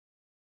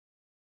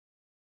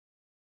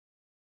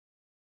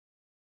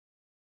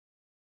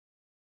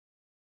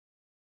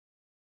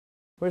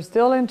We're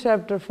still in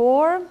chapter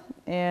 4,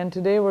 and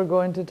today we're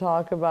going to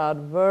talk about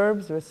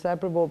verbs with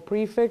separable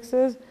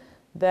prefixes.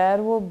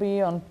 That will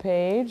be on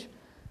page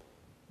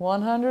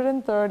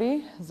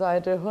 130,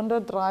 Seite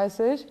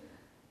 130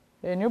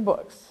 in your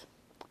books,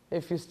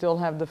 if you still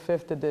have the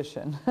 5th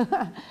edition.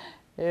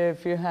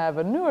 If you have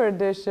a newer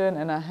edition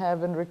and I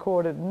haven't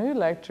recorded new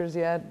lectures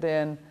yet,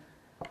 then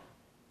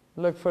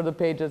look for the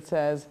page that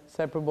says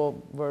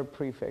separable verb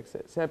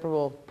prefixes,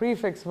 separable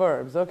prefix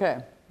verbs.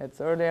 Okay. It's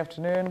early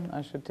afternoon,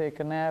 I should take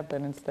a nap,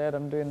 and instead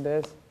I'm doing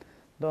this.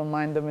 Don't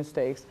mind the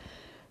mistakes.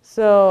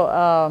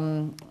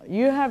 So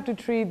you have to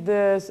treat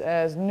this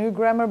as new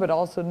grammar, but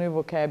also new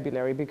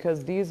vocabulary,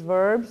 because these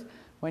verbs,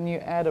 when you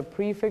add a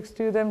prefix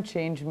to them,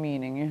 change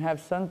meaning. You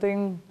have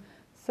something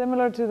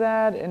similar to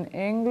that in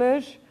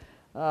English.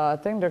 I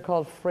think they're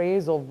called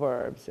phrasal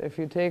verbs. If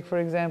you take, for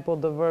example,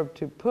 the verb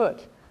to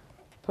put.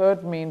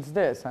 Put means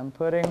this. I'm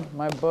putting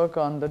my book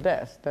on the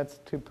desk. That's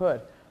to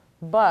put.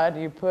 But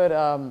you put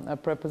a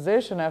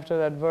preposition after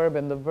that verb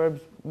and the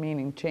verb's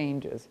meaning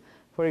changes.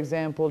 For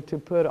example, to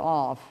put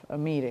off a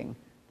meeting,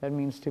 that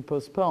means to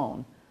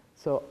postpone.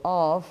 So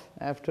off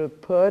after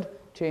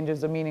put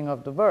changes the meaning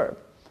of the verb.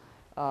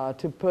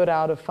 To put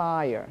out a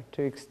fire,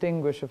 to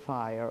extinguish a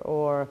fire,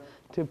 or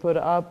to put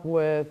up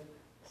with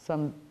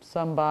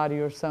somebody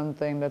or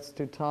something, that's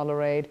to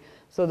tolerate.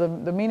 So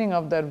the meaning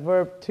of that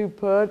verb to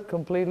put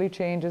completely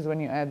changes when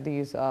you add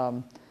these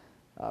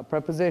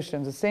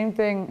prepositions. The same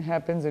thing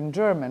happens in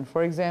German.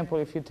 For example,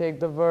 if you take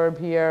the verb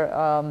here,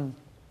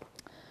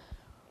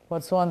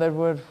 what's one that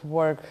would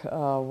work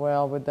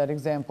well with that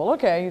example?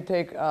 Okay, you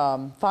take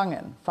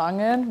fangen.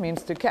 Fangen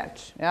means to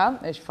catch. Ja?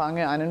 Ich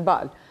fange einen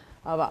Ball.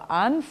 Aber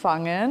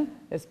anfangen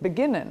ist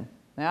beginnen.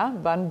 Ja?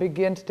 Wann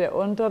beginnt der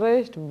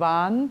Unterricht?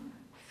 Wann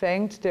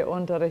fängt der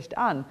Unterricht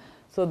an?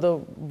 So the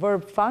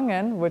verb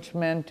fangen, which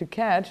meant to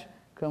catch,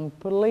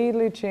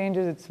 completely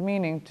changes its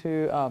meaning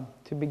to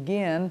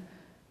begin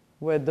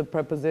with the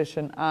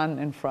preposition an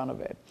in front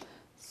of it.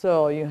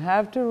 So you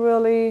have to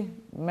really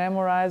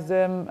memorize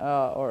them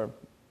or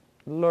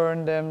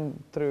learn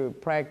them through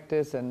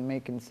practice and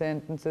making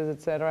sentences,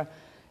 etc.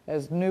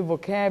 as new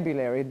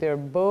vocabulary. They're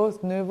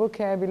both new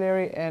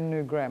vocabulary and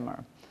new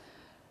grammar.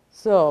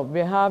 So,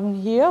 wir haben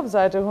hier auf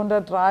Seite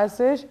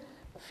 130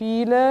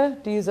 viele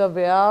dieser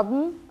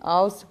Verben.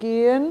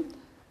 Ausgehen,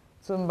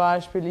 zum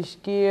Beispiel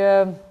ich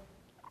gehe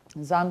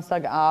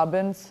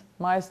Samstagabends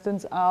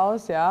meistens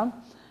aus, ja.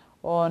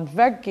 Und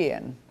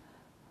weggehen.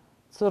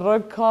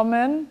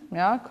 Zurückkommen,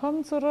 ja,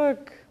 komm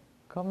zurück.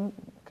 Come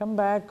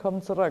back,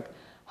 komm zurück.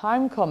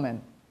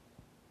 Heimkommen.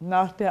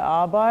 Nach der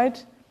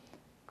Arbeit,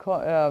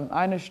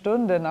 eine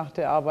Stunde nach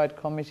der Arbeit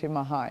komme ich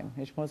immer heim.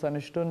 Ich muss eine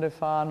Stunde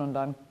fahren und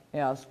dann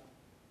erst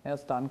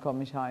dann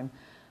komme ich heim.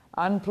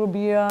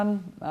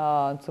 Anprobieren,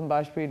 zum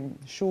Beispiel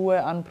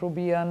Schuhe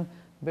anprobieren.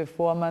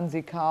 Bevor man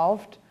sie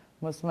kauft,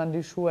 muss man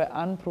die Schuhe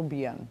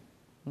anprobieren,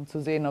 um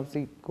zu sehen, ob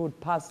sie gut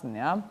passen,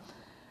 ja.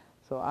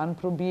 So,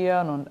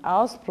 anprobieren und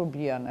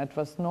ausprobieren,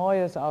 etwas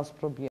Neues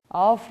ausprobieren.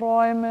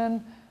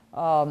 Aufräumen,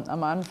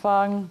 am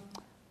Anfang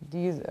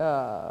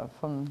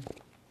von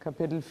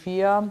Kapitel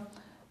 4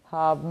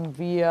 haben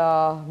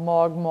wir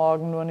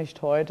morgen nur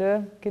nicht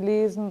heute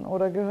gelesen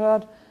oder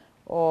gehört.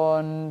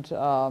 Und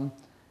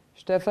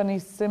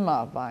Stephanies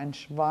Zimmer war ein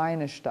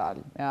Schweinestall.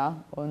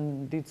 Ja?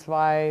 Und die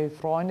zwei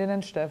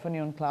Freundinnen,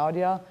 Stephanie und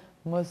Claudia,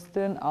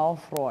 mussten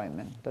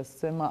aufräumen, das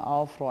Zimmer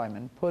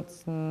aufräumen,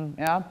 putzen,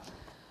 ja.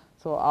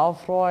 So,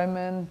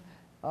 aufräumen.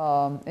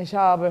 Ich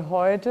habe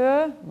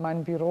heute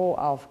mein Büro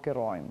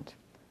aufgeräumt.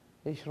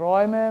 Ich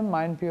räume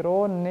mein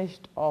Büro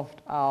nicht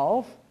oft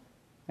auf.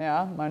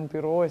 Ja, mein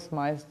Büro ist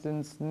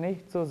meistens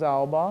nicht so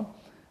sauber.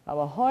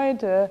 Aber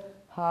heute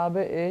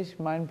habe ich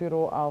mein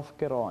Büro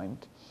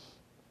aufgeräumt.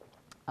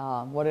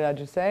 What did I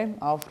just say?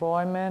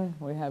 Aufräumen,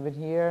 we have it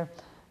here,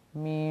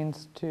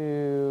 means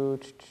to,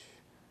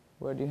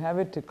 where do you have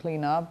it? To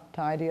clean up,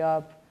 tidy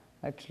up.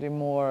 Actually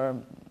more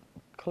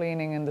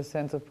cleaning in the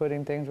sense of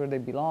putting things where they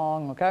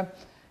belong, okay?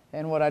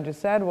 And what I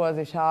just said was,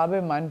 ich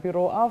habe mein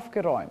Büro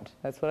aufgeräumt.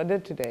 That's what I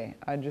did today.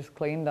 I just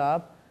cleaned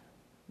up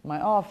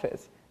my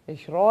office.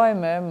 Ich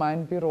räume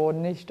mein Büro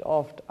nicht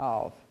oft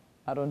auf.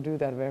 I don't do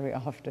that very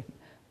often.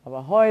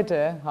 Aber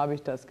heute habe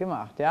ich das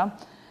gemacht, ja?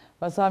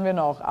 Was haben wir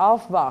noch?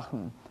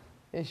 Aufwachen.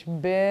 Ich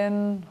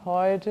bin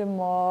heute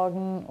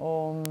Morgen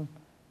um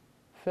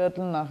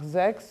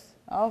 5:45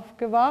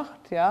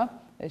 aufgewacht, ja?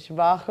 Ich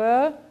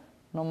wache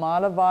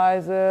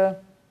normalerweise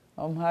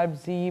um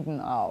 6:30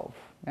 auf.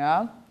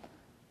 Ja?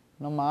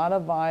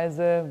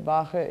 Normalerweise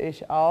wache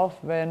ich auf,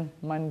 wenn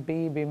mein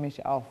Baby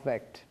mich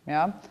aufweckt.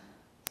 Ja?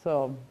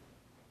 So,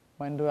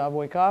 when do I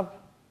wake up?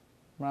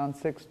 Around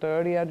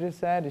 6:30, I just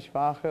said. Ich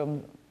wache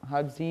um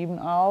 6:30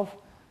 auf.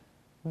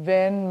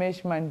 Wenn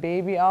mich mein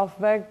Baby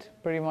aufweckt,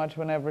 pretty much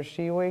whenever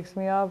she wakes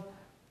me up,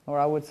 or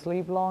I would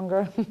sleep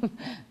longer,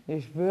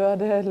 ich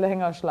würde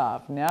länger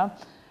schlafen. Ja?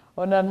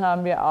 Und dann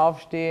haben wir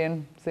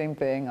aufstehen, same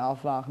thing,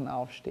 aufwachen,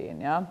 aufstehen,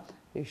 ja.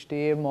 Ich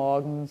stehe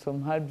morgens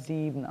um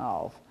 6:30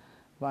 auf.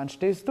 Wann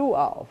stehst du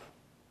auf?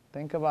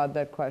 Think about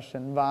that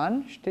question.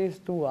 Wann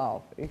stehst du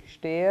auf? Ich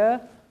stehe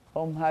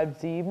um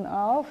 6:30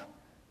 auf?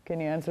 Can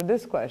you answer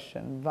this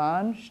question?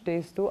 Wann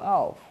stehst du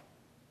auf?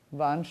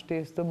 Wann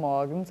stehst du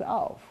morgens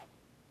auf?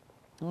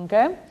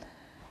 Okay?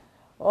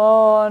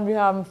 Und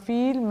wir haben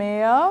viel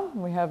mehr.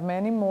 We have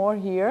many more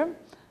here.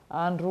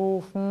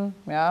 Anrufen,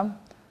 ja,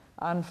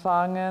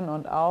 anfangen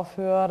und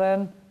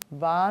aufhören.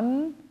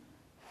 Wann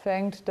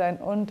fängt dein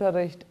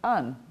Unterricht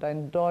an?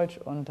 Dein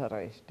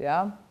Deutschunterricht,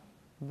 ja?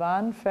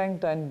 Wann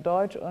fängt dein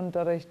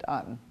Deutschunterricht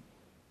an?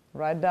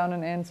 Write down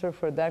an answer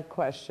for that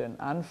question.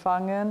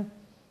 Anfangen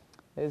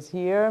is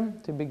here,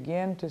 to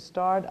begin, to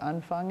start,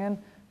 anfangen.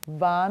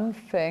 Wann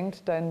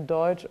fängt dein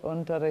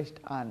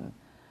Deutschunterricht an?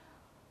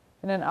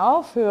 Und dann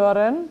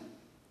aufhören,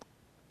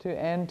 to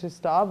end, to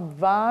stop.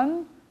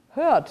 Wann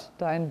hört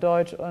dein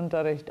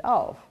Deutschunterricht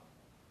auf?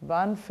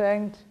 Wann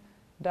fängt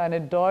deine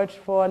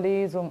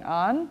Deutschvorlesung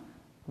an?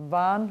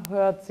 Wann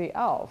hört sie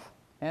auf?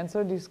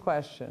 Answer these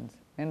questions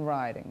in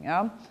writing,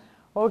 yeah?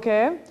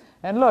 Okay,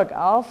 and look,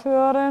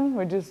 aufhören,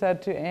 we just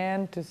said to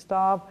end, to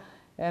stop,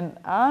 and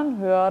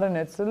anhören,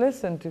 it's to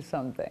listen to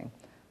something.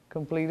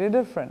 Completely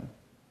different.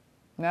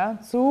 Yeah?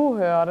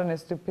 Zuhören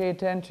is to pay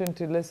attention,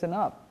 to listen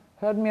up.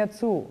 Hört mir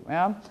zu,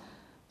 yeah?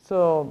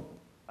 So,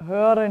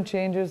 hören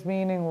changes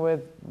meaning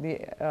with the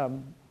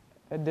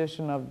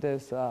addition of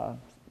this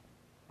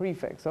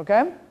prefix,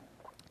 okay?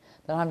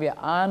 Dann haben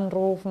wir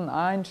anrufen,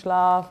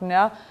 einschlafen,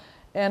 yeah?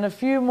 And a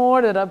few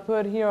more that I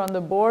put here on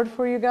the board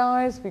for you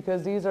guys,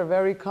 because these are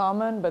very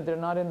common, but they're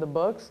not in the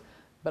books.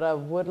 But I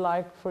would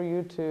like for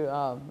you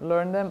to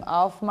learn them.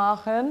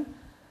 Aufmachen,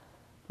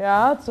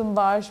 ja, zum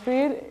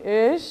Beispiel,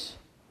 ich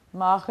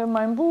mache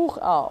mein Buch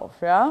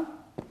auf, ja?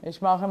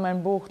 Ich mache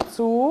mein Buch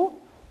zu,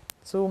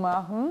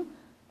 zumachen.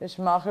 Ich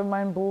mache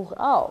mein Buch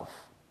auf,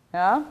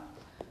 ja?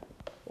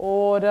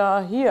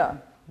 Oder hier,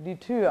 die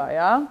Tür,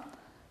 ja?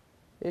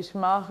 Ich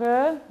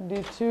mache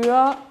die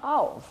Tür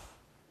auf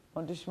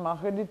und ich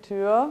mache die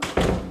Tür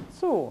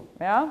zu,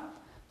 ja?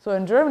 So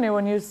in Germany,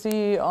 when you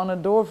see on a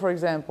door, for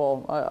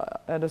example,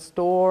 at a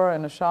store,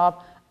 in a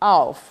shop,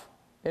 auf,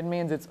 it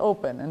means it's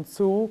open, and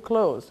zu,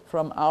 closed,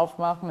 from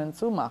aufmachen and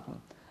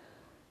zumachen.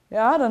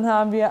 Ja, dann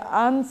haben wir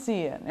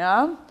anziehen,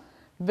 ja?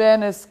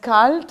 Wenn es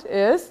kalt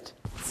ist,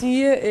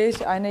 ziehe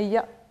ich eine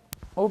Jacke.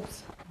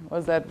 Oops,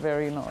 was that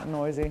very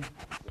noisy?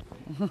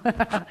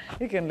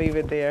 You can leave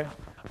it there.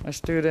 My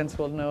students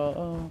will know,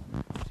 oh,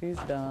 she's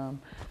dumb.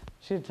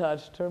 She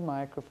touched her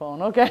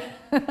microphone. Okay.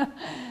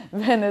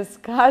 Wenn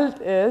es kalt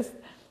ist,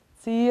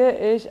 ziehe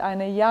ich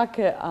eine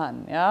Jacke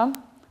an, ja?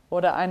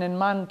 Oder einen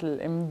Mantel.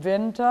 Im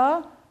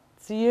Winter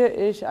ziehe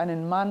ich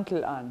einen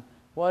Mantel an.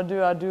 What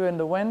do I do in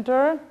the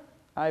winter?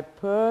 I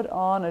put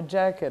on a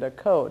jacket, a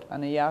coat,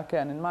 eine Jacke,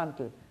 einen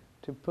Mantel.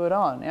 To put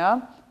on,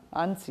 ja?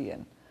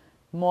 Anziehen.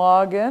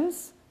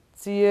 Morgens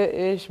ziehe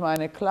ich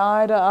meine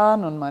Kleider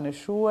an und meine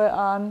Schuhe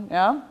an,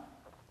 ja?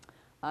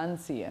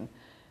 Anziehen.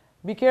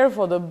 Be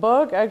careful, the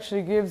book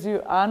actually gives you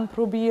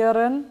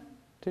anprobieren,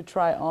 to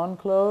try on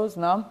clothes,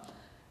 no?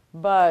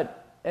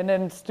 And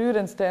then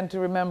students tend to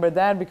remember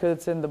that because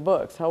it's in the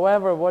books.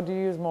 However, what do you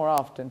use more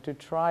often? To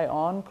try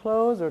on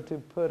clothes or to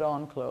put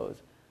on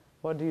clothes?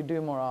 What do you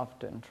do more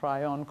often?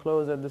 Try on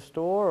clothes at the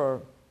store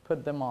or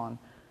put them on?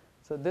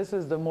 So this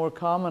is the more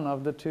common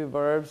of the two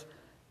verbs.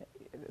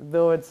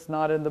 Though it's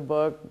not in the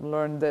book,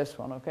 learn this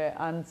one, okay?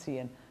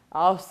 Anziehen.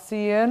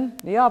 Ausziehen,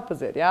 the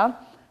opposite, ja?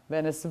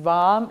 Wenn es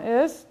warm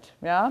ist,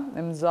 ja?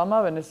 Im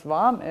Sommer, wenn es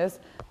warm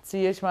ist,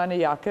 ziehe ich meine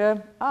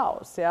Jacke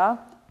aus, ja?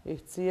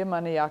 Ich ziehe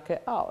meine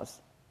Jacke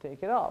aus.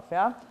 Take it off,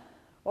 ja?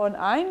 Und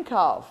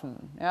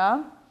einkaufen, ja?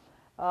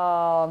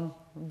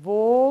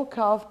 Wo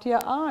kauft ihr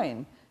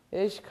ein?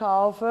 Ich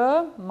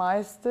kaufe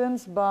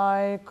meistens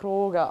bei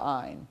Kroger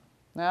ein.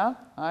 Ja?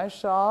 I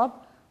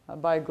shop,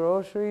 buy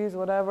groceries,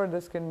 whatever,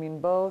 this can mean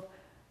both,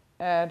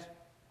 at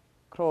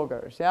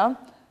Kroger's. Ja?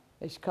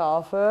 Ich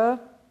kaufe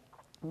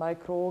bei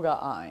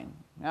Kroger ein.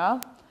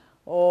 Ja?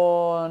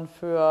 Und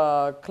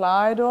für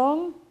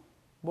Kleidung,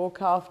 wo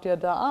kauft ihr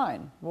da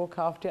ein? Wo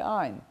kauft ihr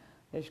ein?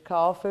 Ich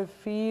kaufe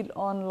viel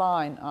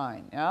online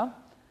ein. Ja?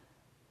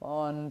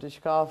 Und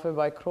ich kaufe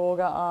bei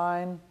Kroger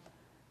ein.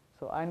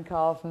 So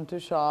einkaufen, to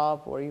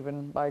shop, or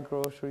even buy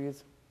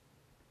groceries,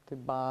 to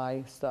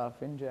buy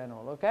stuff in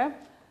general, okay?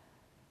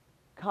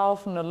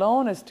 Kaufen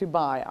alone is to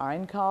buy.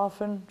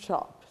 Einkaufen,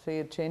 shop. See,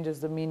 it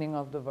changes the meaning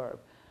of the verb.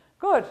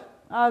 Gut,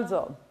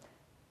 also,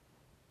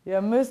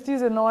 ihr müsst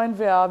diese neuen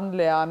Verben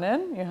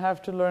lernen. You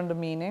have to learn the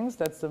meanings.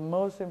 That's the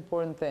most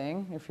important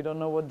thing. If you don't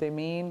know what they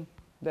mean,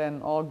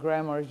 then all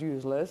grammar is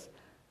useless.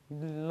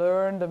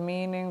 Learn the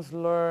meanings,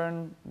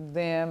 learn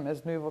them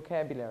as new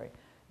vocabulary.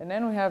 And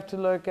then we have to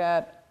look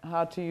at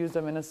how to use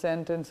them in a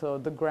sentence, or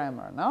the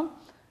grammar, no?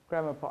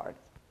 Grammar part.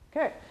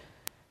 Okay.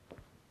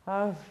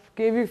 I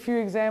gave you a few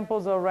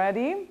examples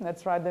already.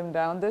 Let's write them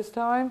down this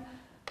time.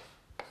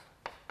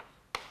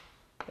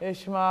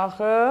 Ich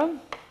mache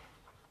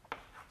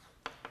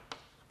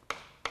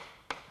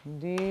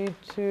die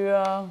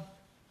Tür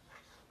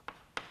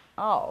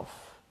auf,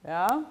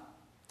 ja?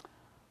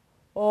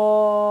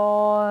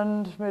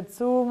 Und mit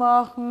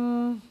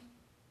zumachen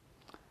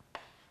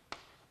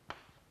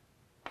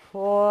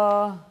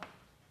vor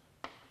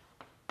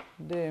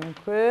dem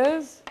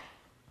Quiz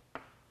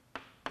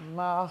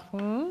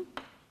machen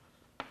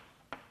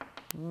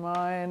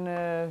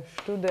meine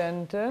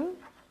Studenten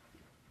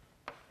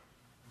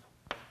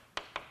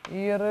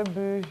ihre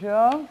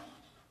Bücher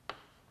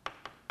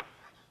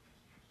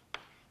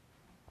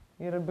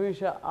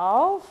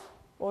auf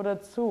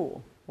oder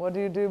zu? What do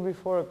you do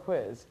before a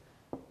quiz?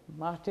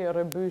 Macht ihr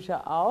eure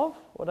Bücher auf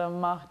oder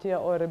macht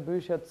ihr eure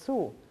Bücher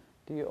zu?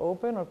 Do you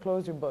open or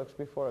close your books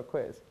before a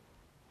quiz?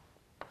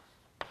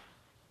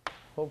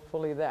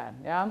 Hopefully that,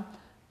 ja?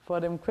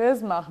 Vor dem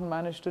Quiz machen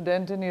meine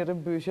Studenten ihre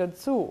Bücher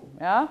zu,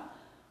 ja?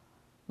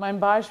 Mein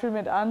Beispiel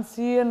mit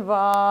Anziehen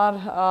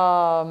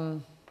war,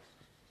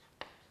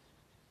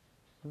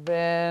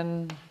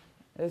 wenn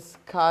es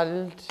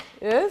kalt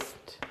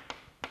ist,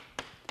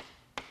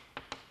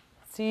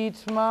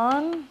 zieht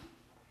man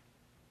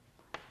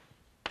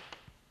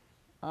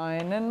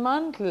einen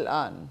Mantel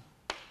an.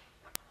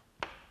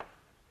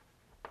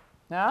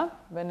 Ja,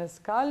 wenn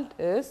es kalt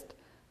ist,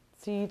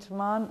 zieht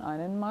man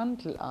einen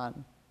Mantel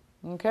an.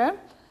 Okay?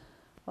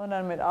 Und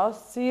dann mit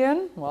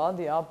Ausziehen, well,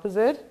 the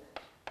opposite.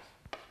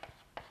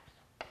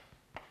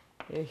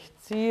 Ich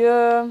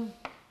ziehe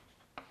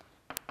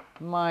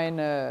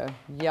meine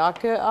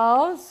Jacke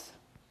aus,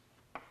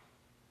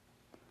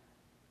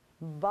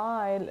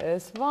 weil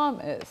es warm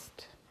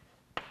ist.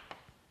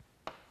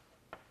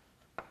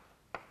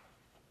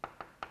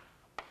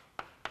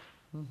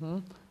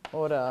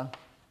 Oder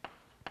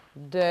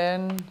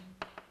denn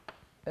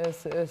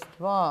es ist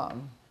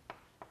warm.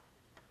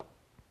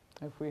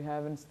 If we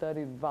haven't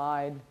studied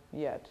weil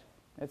yet.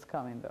 It's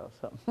coming though.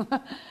 So.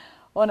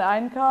 Und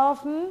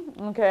einkaufen,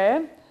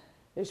 okay.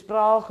 Ich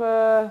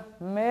brauche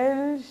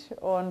Milch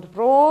und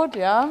Brot,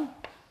 ja.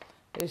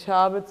 Ich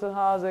habe zu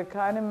Hause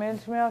keine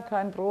Milch mehr,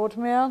 kein Brot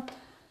mehr.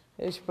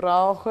 Ich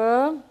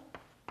brauche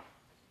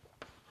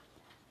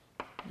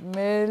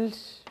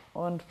Milch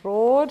und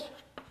Brot.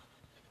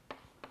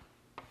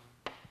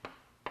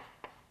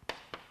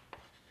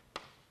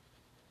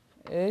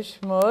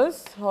 Ich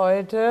muss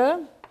heute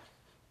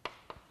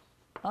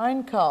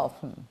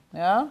einkaufen,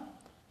 ja.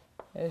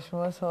 Ich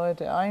muss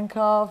heute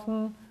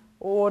einkaufen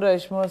oder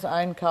ich muss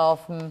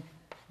einkaufen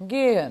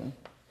gehen.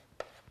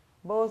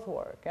 Both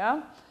work,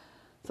 yeah?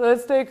 So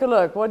let's take a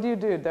look. What do?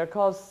 They're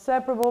called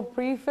separable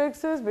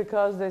prefixes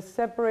because they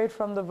separate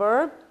from the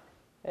verb.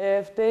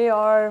 If they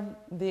are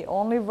the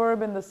only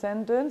verb in the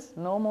sentence,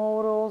 no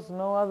modals,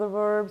 no other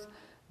verbs,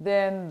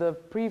 then the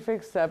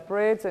prefix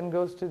separates and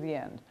goes to the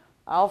end.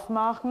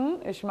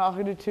 Aufmachen, ich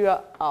mache die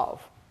Tür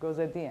auf, goes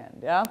at the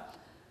end, ja?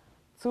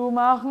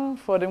 Zumachen,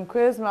 vor dem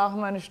Quiz machen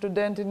meine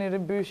Studenten ihre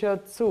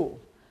Bücher zu.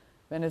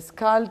 Wenn es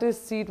kalt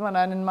ist, zieht man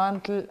einen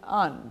Mantel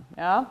an,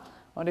 ja?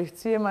 Und ich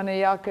ziehe meine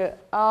Jacke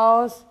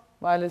aus,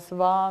 weil es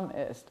warm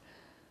ist.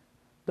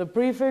 The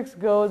prefix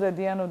goes at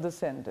the end of the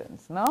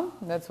sentence, no?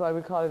 That's why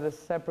we call it a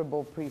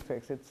separable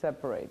prefix, it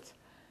separates.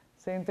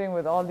 Same thing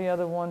with all the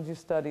other ones you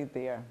studied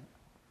there.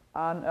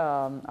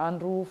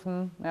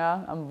 Anrufen,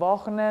 ja? Am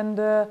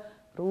Wochenende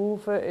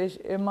rufe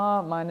ich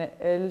immer meine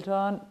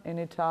Eltern in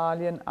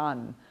Italien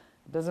an.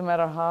 It doesn't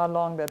matter how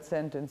long that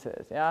sentence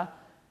is, ja?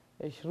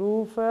 Ich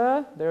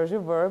rufe, there's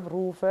your verb,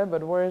 rufe,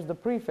 but where is the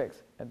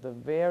prefix? At the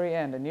very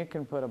end, and you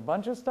can put a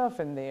bunch of stuff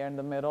in there in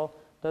the middle,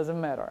 doesn't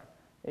matter.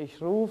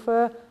 Ich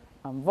rufe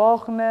am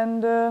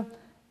Wochenende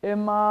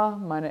immer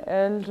meine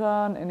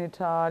Eltern in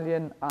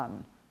Italien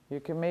an. You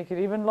can make it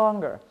even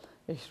longer.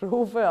 Ich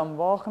rufe am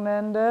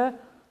Wochenende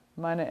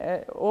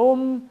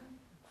um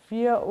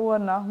 4 Uhr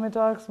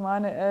nachmittags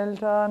meine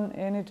Eltern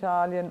in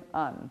Italien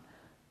an.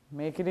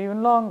 Make it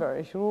even longer.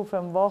 Ich rufe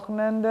am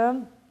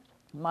Wochenende,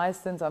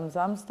 meistens am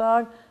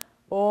Samstag,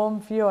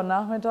 um 4 Uhr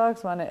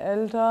nachmittags meine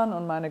Eltern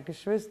und meine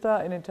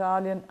Geschwister in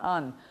Italien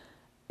an.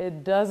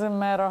 It doesn't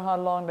matter how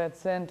long that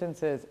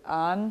sentence is.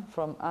 An,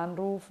 from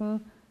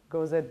anrufen,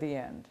 goes at the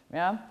end.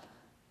 Yeah?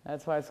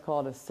 That's why it's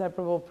called a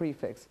separable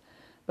prefix.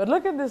 But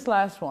look at this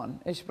last one.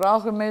 Ich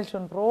brauche Milch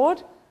und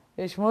Brot.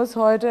 Ich muss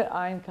heute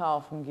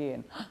einkaufen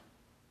gehen.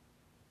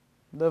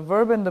 The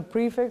verb and the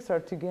prefix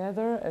are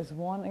together as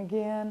one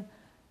again.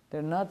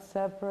 They're not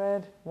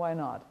separate. Why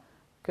not?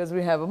 Because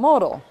we have a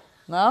modal.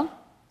 No?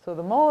 So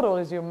the modal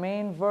is your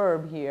main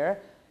verb here.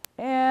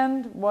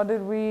 And what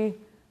did we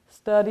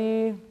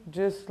study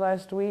just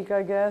last week,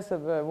 I guess?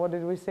 What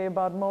did we say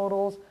about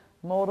modals?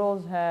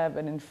 Modals have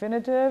an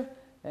infinitive,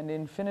 and the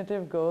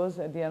infinitive goes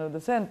at the end of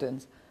the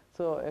sentence.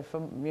 So if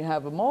you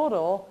have a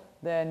modal,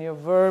 then your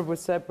verb with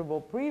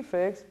separable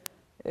prefix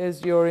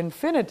is your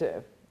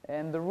infinitive.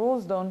 And the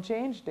rules don't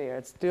change there.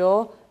 It's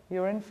still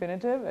your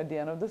infinitive at the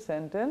end of the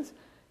sentence,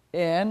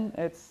 and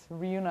it's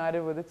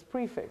reunited with its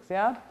prefix,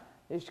 yeah?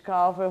 Ich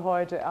kaufe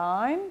heute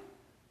ein.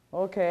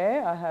 Okay,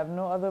 I have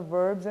no other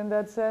verbs in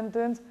that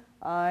sentence.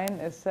 Ein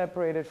is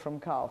separated from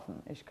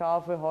kaufen. Ich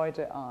kaufe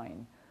heute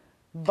ein.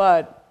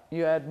 But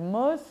you add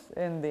muss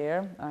in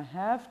there. I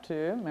have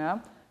to, yeah?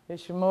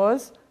 Ich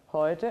muss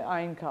heute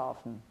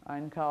einkaufen.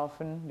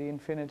 Einkaufen, the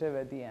infinitive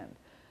at the end.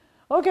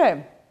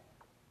 Okay,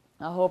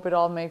 I hope it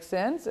all makes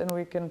sense and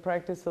we can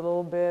practice a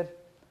little bit.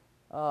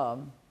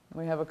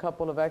 We have a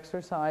couple of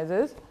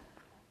exercises.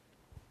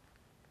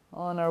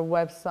 on our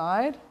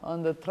website,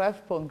 on the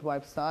Treffpunkt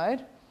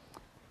website.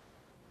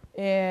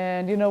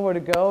 And you know where to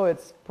go.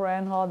 It's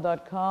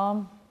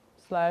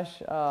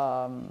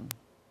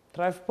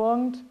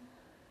prehrenhall.com/Treffpunkt.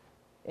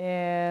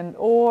 And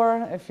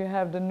or if you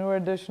have the newer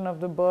edition of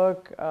the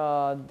book,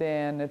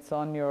 then it's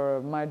on your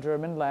My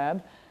German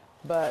Lab.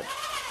 But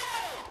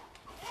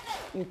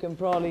you can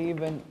probably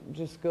even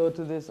just go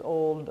to this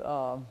old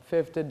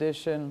 5th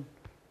edition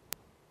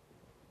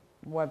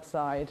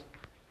website.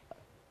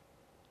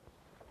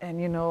 And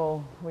you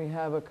know, we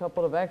have a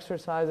couple of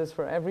exercises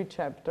for every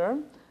chapter.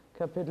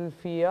 Kapitel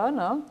 4,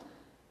 no?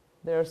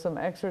 There are some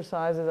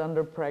exercises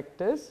under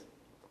practice.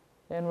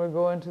 And we're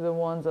going to the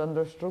ones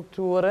under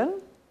Strukturen.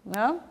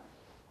 Yeah?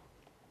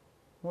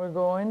 We're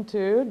going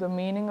to the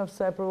meaning of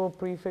separable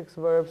prefix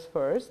verbs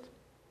first.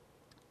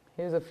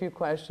 Here's a few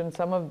questions.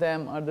 Some of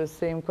them are the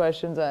same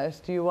questions I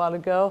asked you a while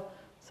ago.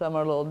 Some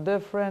are a little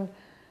different.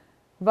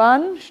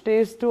 Wann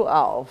stehst du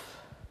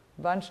auf?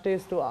 Wann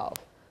stehst du auf?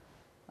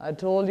 I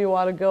told you a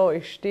while ago,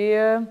 ich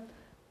stehe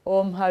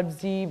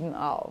 6:30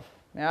 auf.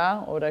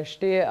 Ja? Oder ich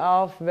stehe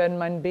auf, wenn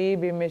mein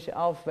Baby mich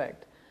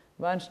aufweckt.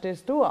 Wann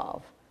stehst du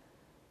auf?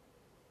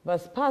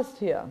 Was passt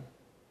hier?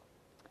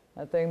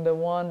 I think the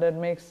one that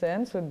makes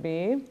sense would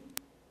be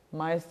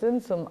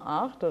meistens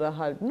 8 oder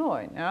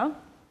 8:30. Ja?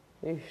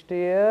 Ich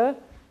stehe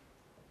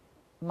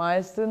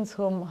meistens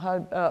um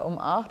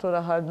 8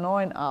 oder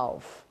 8:30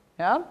 auf.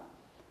 Ja?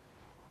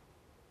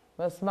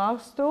 Was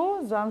machst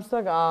du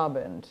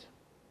Samstagabend?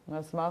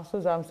 Was machst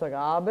du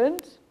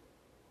Samstagabend?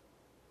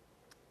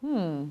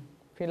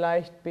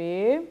 Vielleicht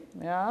B.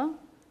 Ja?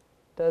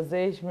 Da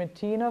sehe ich mit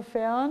Tina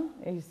fern.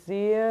 Ich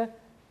sehe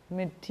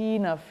mit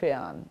Tina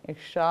fern.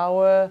 Ich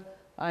schaue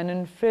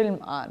einen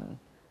Film an.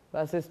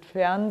 Was ist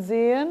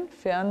Fernsehen?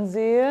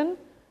 Fernsehen,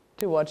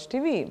 to watch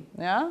TV.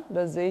 Ja?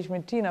 Da sehe ich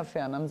mit Tina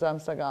fern am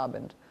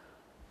Samstagabend.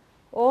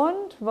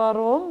 Und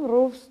warum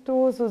rufst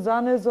du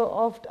Susanne so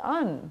oft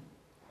an?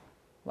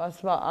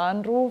 Was war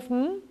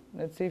anrufen?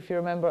 Let's see if you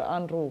remember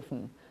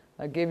anrufen.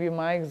 I'll give you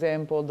my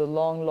example, the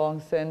long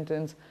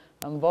sentence.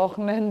 Am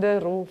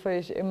Wochenende rufe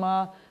ich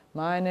immer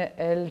meine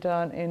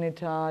Eltern in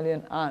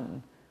Italien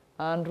an.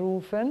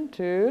 Anrufen,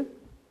 to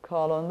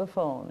call on the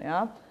phone.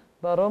 Ja?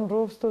 Warum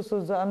rufst du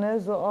Susanne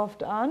so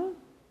oft an?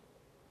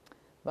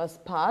 Was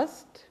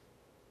passt?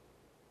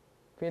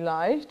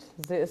 Vielleicht,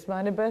 sie ist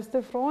meine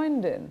beste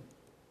Freundin.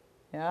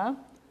 Ja?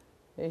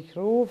 Ich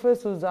rufe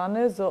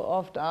Susanne so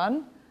oft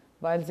an,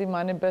 weil sie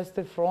meine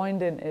beste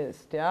Freundin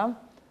ist. Ja?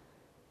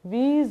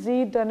 Wie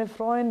sieht deine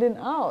Freundin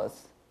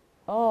aus?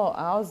 Oh,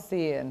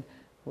 aussehen.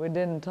 We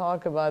didn't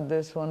talk about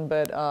this one,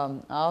 but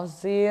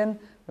aussehen.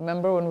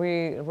 Remember when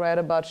we read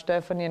about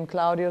Stephanie and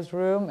Claudio's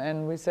room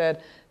and we said,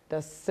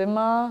 das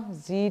Zimmer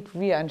sieht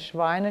wie ein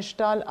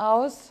Schweinestall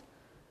aus.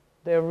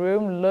 Their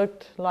room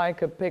looked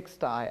like a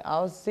pigsty.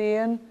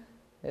 Aussehen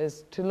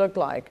is to look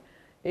like.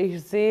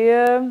 Ich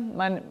sehe,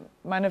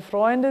 meine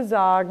Freunde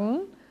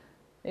sagen,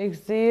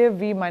 ich sehe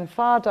wie mein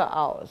Vater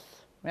aus.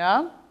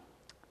 Ja?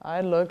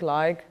 I look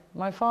like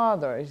my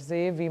father. Ich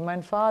sehe wie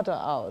mein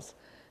Vater aus.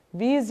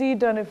 Wie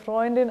sieht deine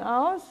Freundin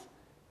aus?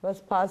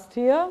 Was passt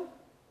hier?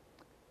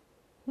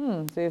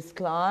 Sie ist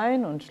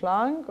klein und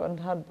schlank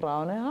und hat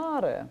braune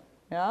Haare.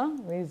 Ja?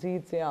 Wie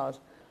sieht sie aus?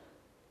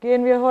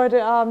 Gehen wir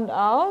heute Abend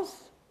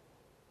aus?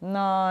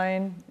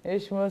 Nein,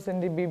 ich muss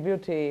in die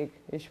Bibliothek.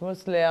 Ich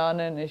muss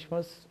lernen. Ich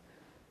muss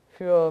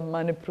für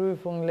meine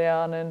Prüfung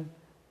lernen.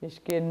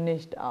 Ich gehe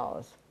nicht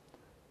aus.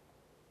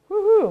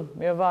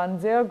 Wir waren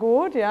sehr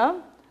gut, ja?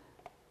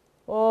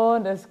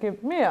 Und es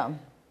gibt mehr.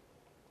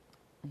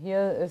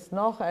 Hier ist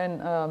noch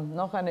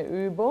eine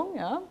Übung,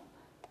 ja?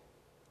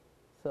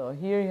 So,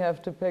 here you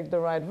have to pick the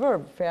right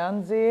verb.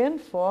 Fernsehen,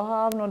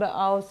 vorhaben oder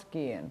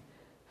ausgehen.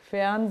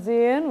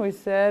 Fernsehen, we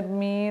said,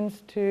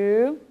 means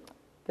to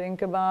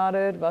think about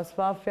it. Was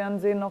war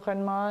Fernsehen noch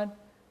einmal?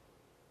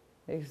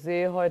 Ich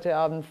sehe heute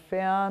Abend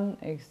fern.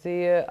 Ich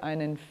sehe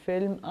einen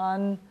Film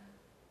an.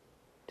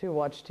 To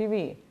watch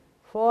TV.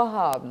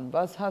 Vorhaben,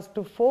 was hast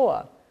du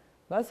vor?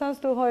 Was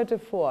hast du heute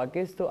vor?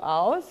 Gehst du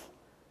aus?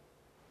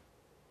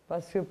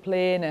 Was für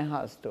Pläne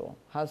hast du?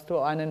 Hast du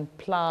einen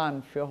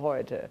Plan für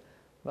heute?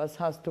 Was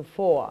hast du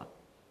vor?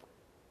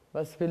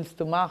 Was willst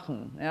du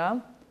machen?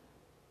 Ja?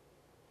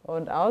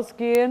 Und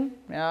ausgehen,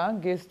 ja,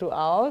 gehst du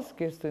aus?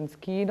 Gehst du ins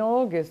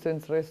Kino? Gehst du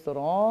ins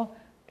Restaurant?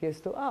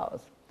 Gehst du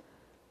aus?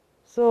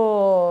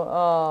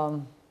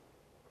 So,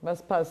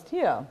 was passt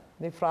hier?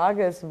 Die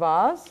Frage ist,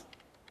 was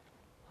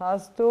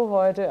hast du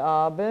heute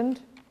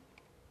Abend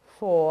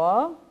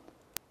vor?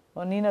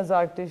 Und Nina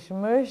sagt, ich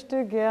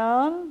möchte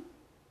gern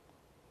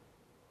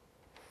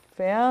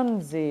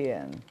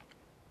Fernsehen.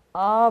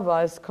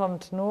 Aber es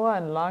kommt nur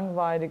ein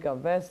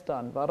langweiliger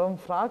Western. Warum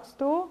fragst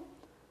du?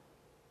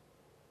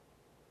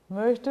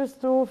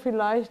 Möchtest du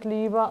vielleicht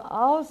lieber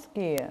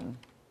ausgehen?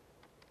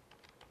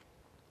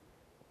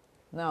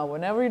 Now,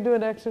 whenever you do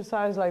an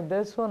exercise like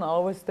this one,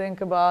 always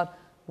think about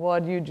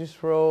what you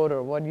just wrote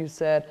or what you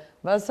said.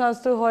 Was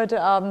hast du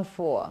heute Abend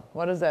vor?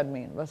 What does that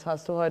mean? Was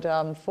hast du heute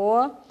Abend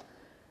vor?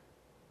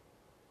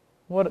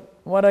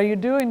 What are you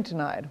doing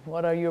tonight?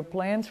 What are your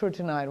plans for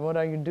tonight? What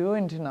are you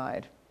doing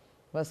tonight?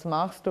 Was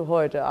machst du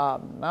heute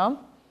Abend? Na?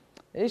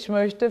 Ich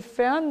möchte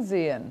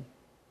Fernsehen.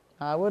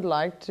 I would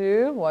like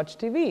to watch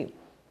TV.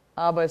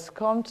 Aber es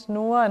kommt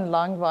nur ein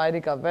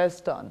langweiliger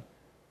Western.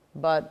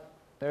 But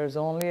there's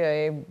only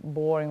a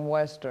boring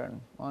Western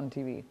on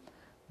TV.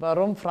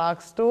 Warum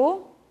fragst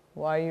du?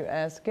 Why are you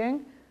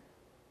asking?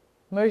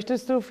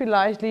 Möchtest du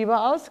vielleicht lieber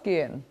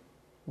ausgehen?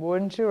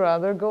 Wouldn't you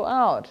rather go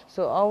out?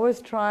 So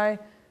always try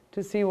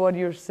to see what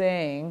you're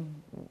saying.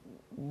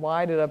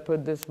 Why did I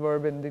put this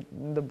verb in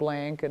the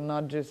blank and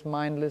not just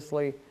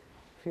mindlessly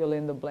fill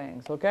in the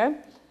blanks, okay?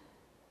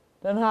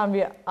 Dann haben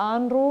wir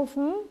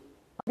anrufen,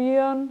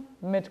 probieren,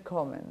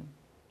 mitkommen.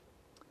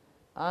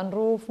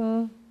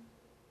 Anrufen,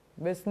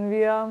 wissen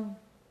wir,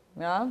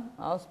 ja,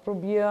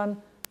 ausprobieren,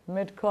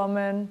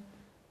 mitkommen.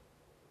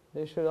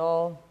 They should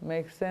all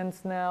make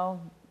sense now.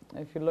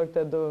 If you looked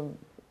at the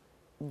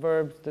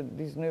verbs,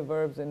 these new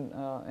verbs in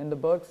the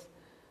books.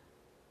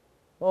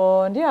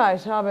 Und ja,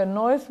 ich habe ein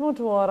neues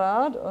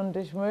Motorrad und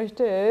ich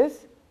möchte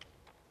es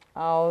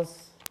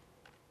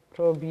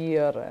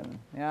ausprobieren.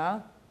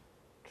 Ja?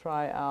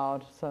 Try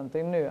out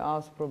something new,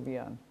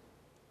 ausprobieren.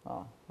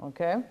 Oh,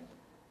 okay.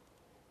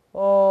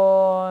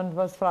 Und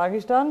was frage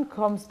ich dann?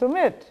 Kommst du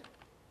mit?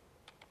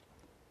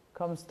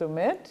 Kommst du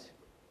mit?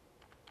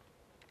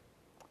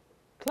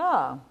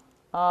 Klar,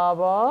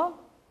 aber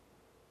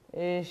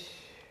ich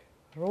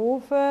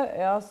rufe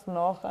erst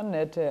noch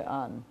Annette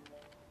an.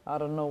 I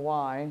don't know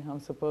why I'm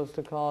supposed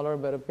to call her,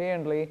 but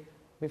apparently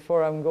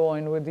before I'm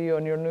going with you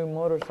on your new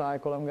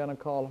motorcycle, I'm going to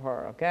call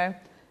her, okay?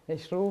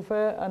 Ich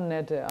rufe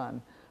Annette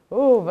an.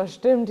 Oh, was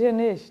stimmt hier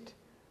nicht?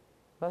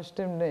 Was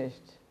stimmt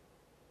nicht?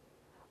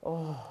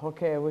 Oh,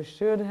 okay, we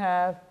should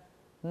have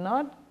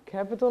not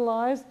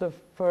capitalized the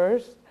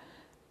first.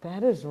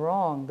 That is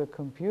wrong. The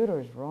computer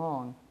is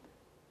wrong.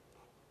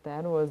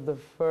 That was the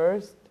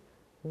first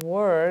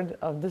word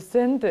of the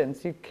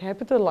sentence. You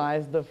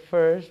capitalized the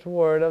first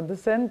word of the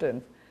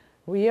sentence.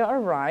 We are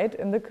right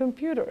and the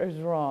computer is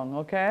wrong,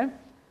 okay?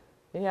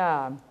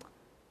 Yeah,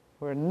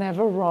 we're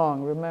never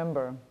wrong,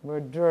 remember,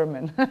 we're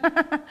German.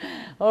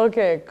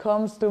 Okay,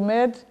 kommst du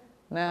mit?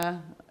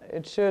 Nah,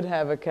 it should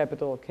have a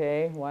capital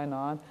K, why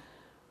not?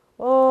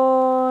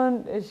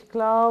 Und ich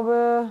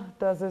glaube,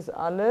 das ist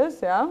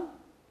alles, ja?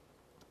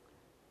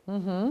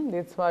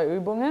 Die zwei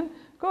Übungen.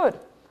 Gut.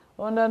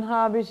 Und dann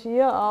habe ich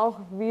hier auch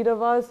wieder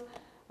was.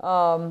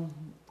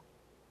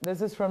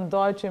 This is from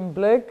Deutsch im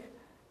Blick.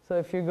 So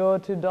if you go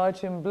to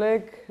Deutsch im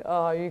Blick,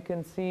 you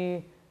can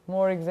see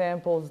more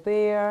examples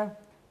there.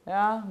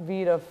 Ja,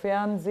 wieder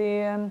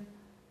Fernsehen.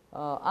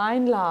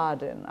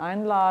 Einladen.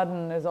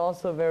 Einladen is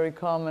also a very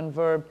common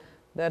verb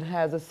that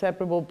has a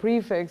separable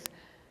prefix.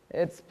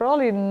 It's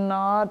probably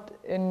not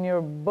in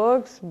your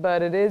books,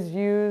 but it is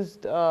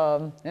used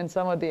in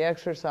some of the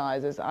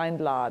exercises.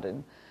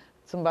 Einladen.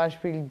 Zum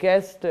Beispiel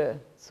Gäste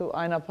zu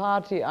einer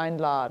Party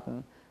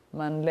einladen.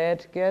 Man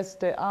lädt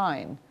Gäste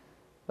ein.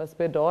 Was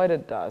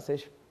bedeutet das?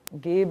 Ich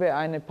gebe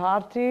eine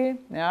Party,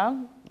 ja,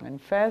 ein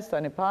Fest,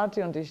 eine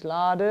Party und ich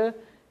lade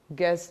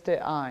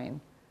Gäste ein.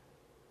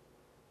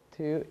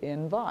 To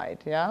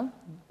invite, ja,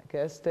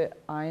 Gäste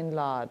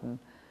einladen.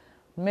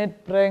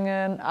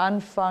 Mitbringen,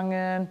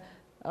 anfangen.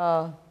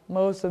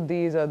 Most of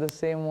these are the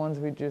same ones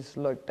we just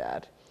looked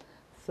at.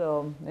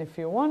 So if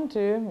you want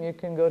to, you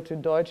can go to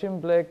Deutsch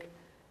im Blick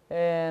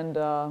and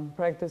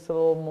practice a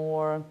little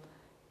more.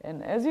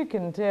 And as you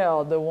can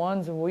tell, the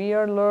ones we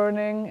are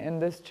learning in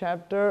this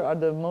chapter are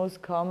the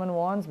most common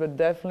ones, but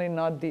definitely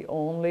not the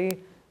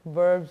only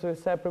verbs with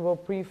separable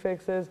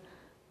prefixes.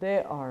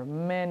 There are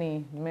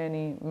many,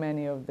 many,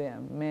 many of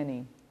them,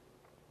 many.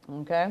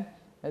 Okay?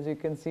 As you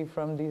can see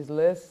from these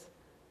lists,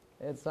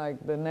 it's like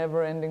the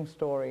never-ending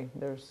story.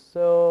 There's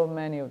so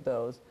many of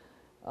those.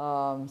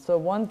 So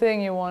one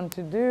thing you want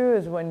to do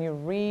is when you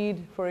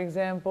read, for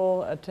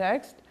example, a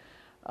text,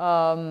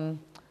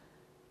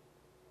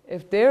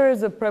 if there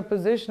is a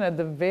preposition at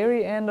the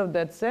very end of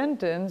that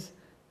sentence,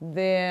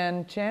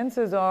 then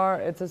chances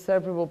are it's a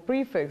separable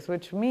prefix,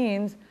 which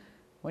means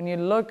when you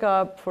look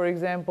up, for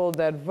example,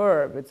 that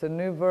verb, it's a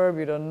new verb,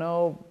 you don't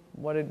know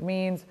what it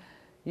means,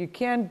 you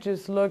can't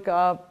just look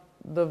up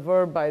the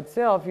verb by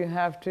itself, you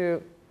have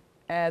to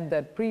add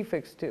that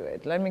prefix to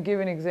it. Let me give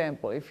you an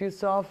example. If you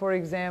saw, for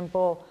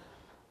example,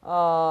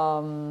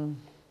 yeah,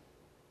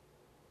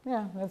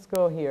 let's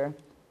go here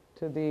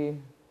to the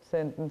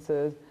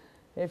sentences.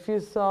 If you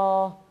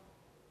saw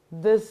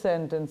this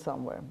sentence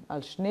somewhere,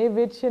 als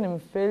Schneewittchen im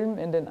Film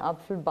in den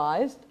Apfel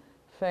beißt,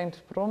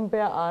 fängt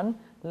Brummbär an,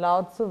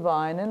 laut zu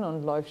weinen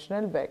und läuft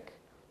schnell weg.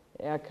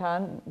 Er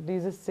kann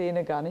diese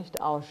Szene gar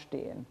nicht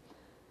ausstehen.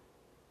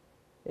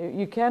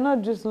 You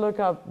cannot just look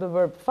up the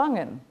verb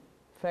fangen.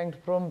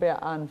 Fängt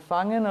Brummbär an.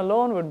 Fangen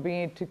alone would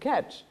be to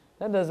catch.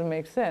 That doesn't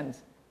make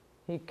sense.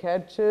 He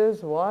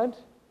catches what?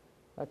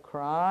 A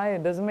cry.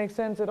 It doesn't make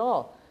sense at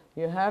all.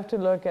 You have to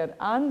look at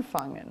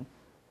anfangen.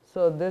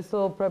 So this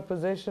little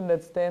preposition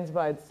that stands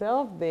by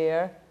itself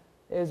there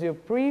is your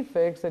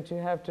prefix that you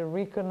have to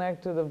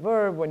reconnect to the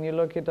verb when you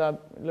look it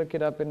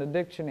up in the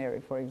dictionary,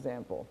 for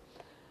example.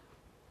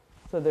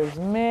 So there's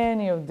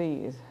many of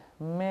these,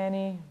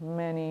 many,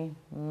 many,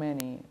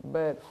 many.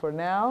 But for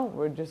now,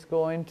 we're just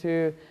going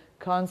to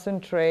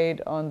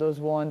concentrate on those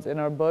ones in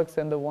our books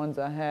and the ones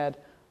I had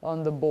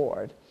on the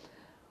board.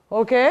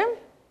 Okay?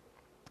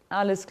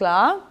 Alles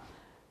klar?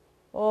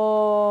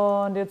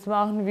 Und jetzt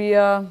machen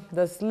wir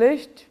das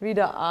Licht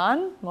wieder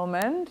an.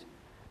 Moment.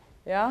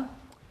 Ja?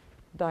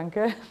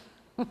 Danke.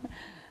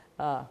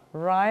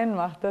 Ryan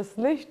macht das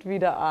Licht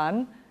wieder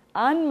an.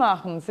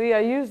 Anmachen. See,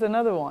 I used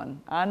another one.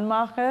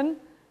 Anmachen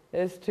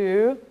is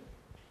to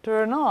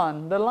turn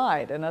on the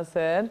light. And I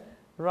said,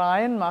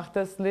 Ryan macht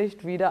das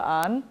Licht wieder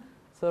an.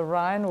 So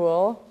Ryan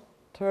will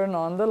turn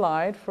on the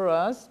light for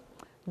us.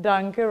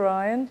 Danke,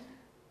 Ryan.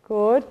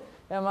 Gut.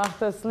 Macht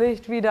das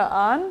Licht wieder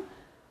an.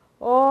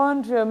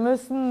 Und wir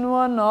müssen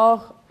nur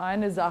noch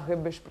eine Sache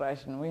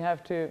besprechen. We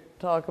have to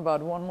talk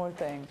about one more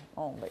thing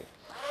only.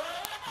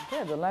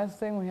 Okay, the last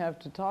thing we have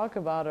to talk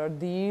about are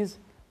these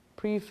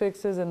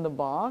prefixes in the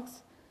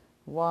box.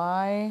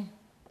 Why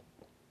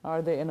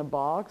are they in a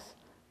box?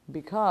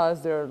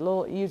 Because they're a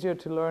little easier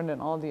to learn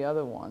than all the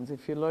other ones.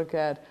 If you look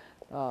at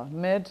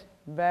mit,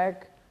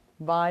 weg,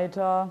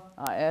 weiter,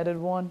 I added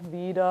one,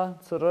 wieder,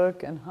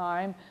 zurück, and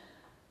heim.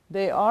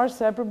 They are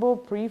separable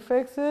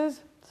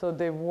prefixes, so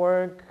they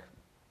work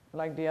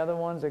like the other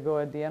ones. They go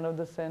at the end of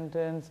the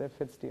sentence if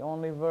it's the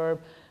only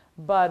verb.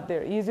 But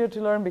they're easier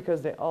to learn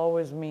because they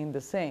always mean the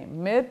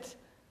same. Mit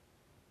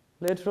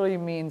literally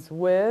means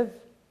with.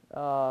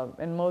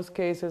 In most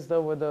cases,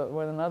 though, with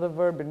another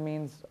verb, it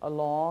means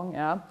along.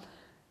 Yeah?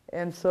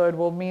 And so it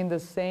will mean the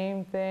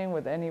same thing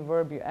with any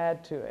verb you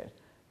add to it.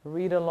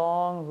 Read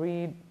along,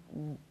 read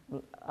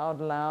out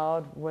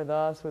loud with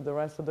us, with the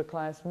rest of the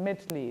class.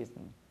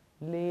 Mitlesen.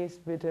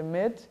 Lest bitte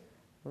mit,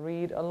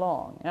 read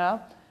along. Yeah?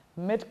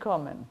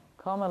 Mitkommen,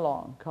 come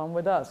along. Come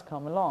with us,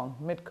 come along.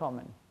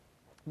 Mitkommen.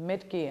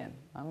 Mitgehen,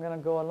 I'm going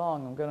to go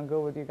along, I'm going to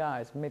go with you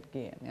guys.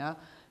 Mitgehen, yeah?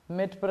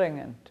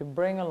 Mitbringen, to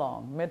bring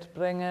along.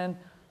 Mitbringen,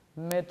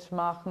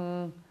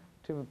 mitmachen,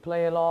 to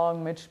play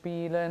along.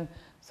 Mitspielen.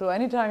 So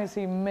anytime you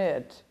see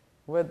mit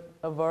with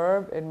a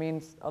verb, it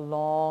means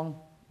along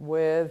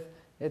with.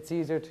 It's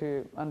easier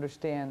to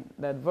understand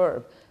that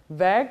verb.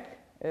 Weg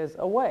is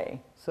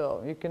away.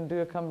 So you can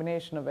do a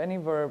combination of any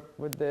verb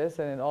with this,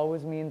 and it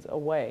always means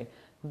away.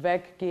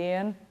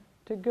 Weggehen,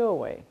 to go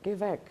away. Geh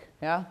weg,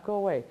 yeah? Go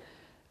away.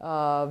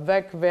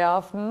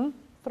 Wegwerfen,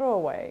 throw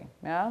away,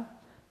 yeah?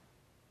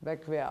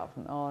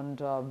 Wegwerfen. Und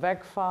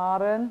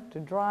wegfahren, to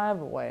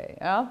drive away,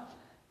 yeah?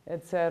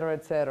 Etc.,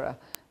 etc.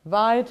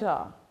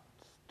 Weiter,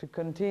 to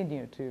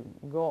continue, to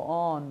go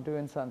on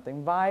doing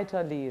something.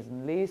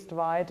 Weiterlesen, lest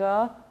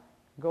weiter,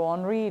 go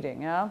on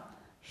reading, yeah?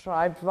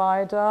 Schreibt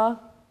weiter,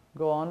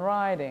 go on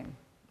writing.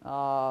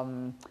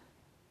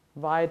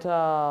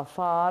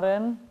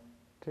 Weiterfahren,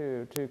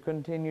 to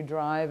continue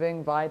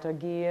driving.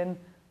 Weitergehen,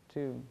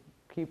 to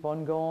keep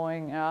on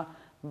going, yeah?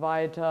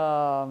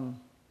 Weiter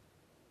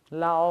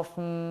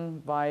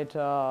laufen,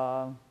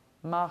 weiter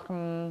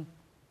machen,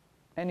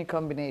 any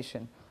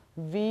combination.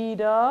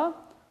 Wieder,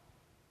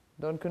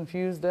 don't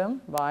confuse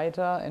them,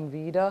 weiter and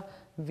wieder.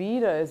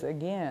 Wieder is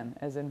again,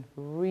 as in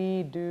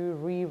redo,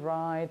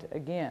 rewrite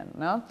again.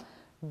 No?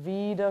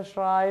 Wieder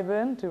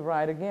schreiben, to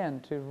write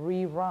again, to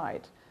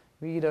rewrite.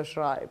 Wieder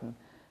schreiben.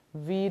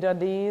 Wieder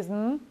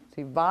lesen,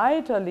 see,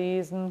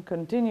 weiterlesen,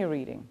 continue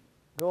reading,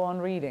 go on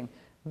reading.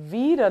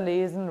 Wieder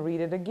lesen, read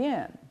it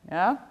again.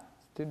 Yeah?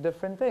 It's two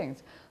different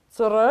things.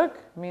 Zurück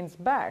means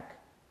back.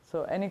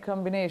 So any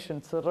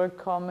combination.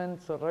 Zurückkommen,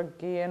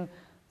 zurückgehen,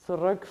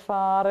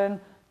 zurückfahren,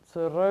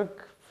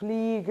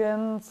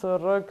 zurückfliegen,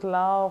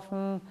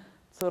 zurücklaufen,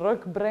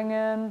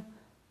 zurückbringen,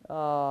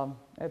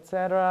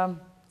 etc.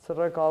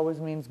 Zurück always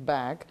means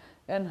back.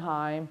 And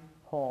heim,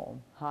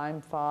 home.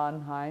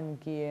 Heimfahren,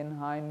 heimgehen,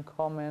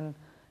 heimkommen.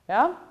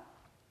 Yeah?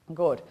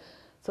 Good.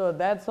 So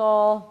that's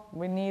all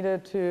we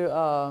needed to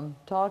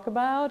talk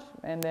about,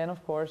 and then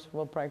of course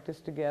we'll practice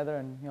together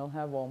and you'll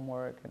have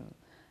homework and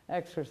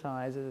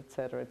exercises,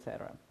 etc.,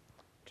 etc.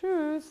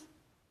 Tschüss!